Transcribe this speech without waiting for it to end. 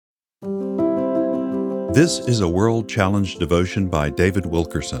This is a World Challenge devotion by David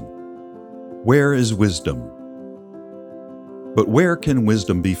Wilkerson. Where is wisdom? But where can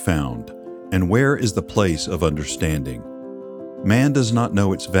wisdom be found, and where is the place of understanding? Man does not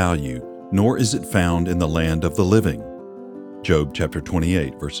know its value, nor is it found in the land of the living. Job chapter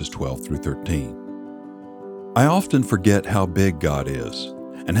 28, verses 12 through 13. I often forget how big God is,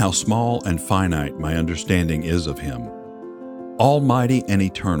 and how small and finite my understanding is of Him. Almighty and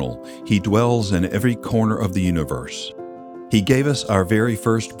eternal, He dwells in every corner of the universe. He gave us our very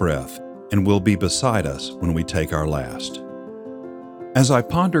first breath and will be beside us when we take our last. As I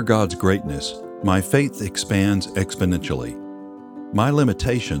ponder God's greatness, my faith expands exponentially. My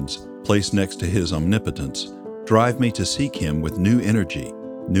limitations, placed next to His omnipotence, drive me to seek Him with new energy,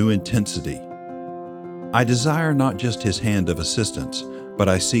 new intensity. I desire not just His hand of assistance, but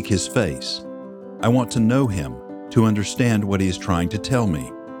I seek His face. I want to know Him, to understand what He is trying to tell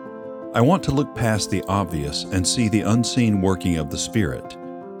me. I want to look past the obvious and see the unseen working of the Spirit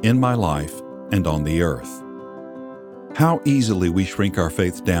in my life and on the earth. How easily we shrink our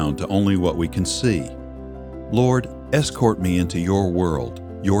faith down to only what we can see. Lord, escort me into your world,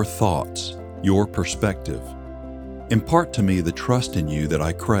 your thoughts, your perspective. Impart to me the trust in you that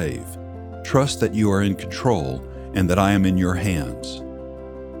I crave. Trust that you are in control and that I am in your hands.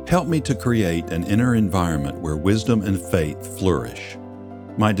 Help me to create an inner environment where wisdom and faith flourish.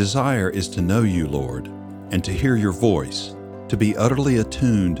 My desire is to know you, Lord, and to hear your voice, to be utterly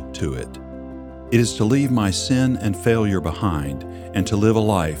attuned to it. It is to leave my sin and failure behind and to live a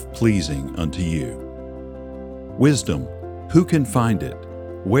life pleasing unto you. Wisdom, who can find it?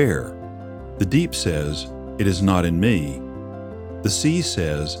 Where? The deep says, it is not in me. The sea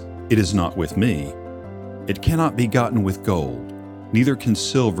says, it is not with me. It cannot be gotten with gold. Neither can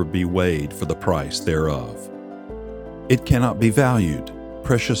silver be weighed for the price thereof. It cannot be valued,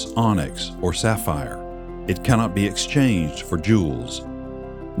 precious onyx or sapphire. It cannot be exchanged for jewels,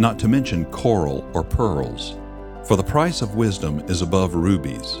 not to mention coral or pearls, for the price of wisdom is above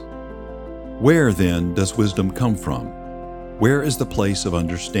rubies. Where, then, does wisdom come from? Where is the place of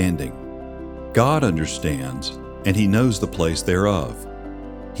understanding? God understands, and He knows the place thereof.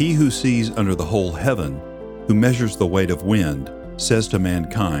 He who sees under the whole heaven, who measures the weight of wind, says to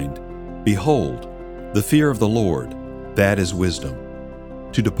mankind, Behold, the fear of the Lord, that is wisdom.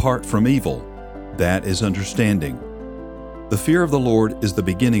 To depart from evil, that is understanding. The fear of the Lord is the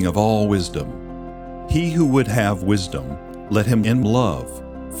beginning of all wisdom. He who would have wisdom, let him in love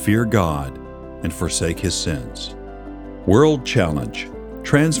fear God and forsake his sins. World Challenge,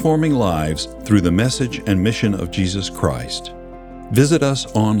 transforming lives through the message and mission of Jesus Christ. Visit us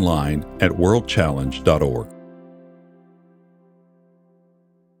online at worldchallenge.org.